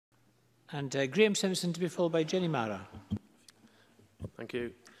And Graham Simpson to be followed by Jenny Mara. Thank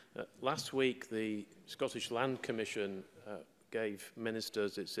you. Last week, the Scottish Land Commission gave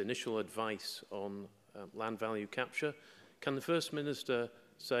ministers its initial advice on land value capture. Can the First Minister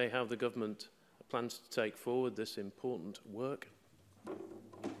say how the government plans to take forward this important work?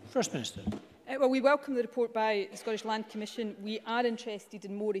 First Minister. Well, we welcome the report by the Scottish Land Commission. We are interested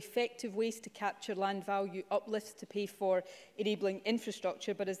in more effective ways to capture land value uplifts to pay for enabling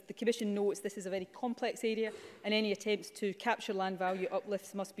infrastructure. But as the Commission notes, this is a very complex area, and any attempts to capture land value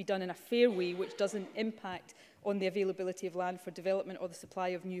uplifts must be done in a fair way, which doesn't impact on the availability of land for development or the supply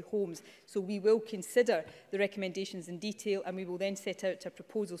of new homes. So we will consider the recommendations in detail, and we will then set out our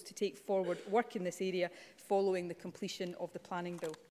proposals to take forward work in this area following the completion of the planning bill.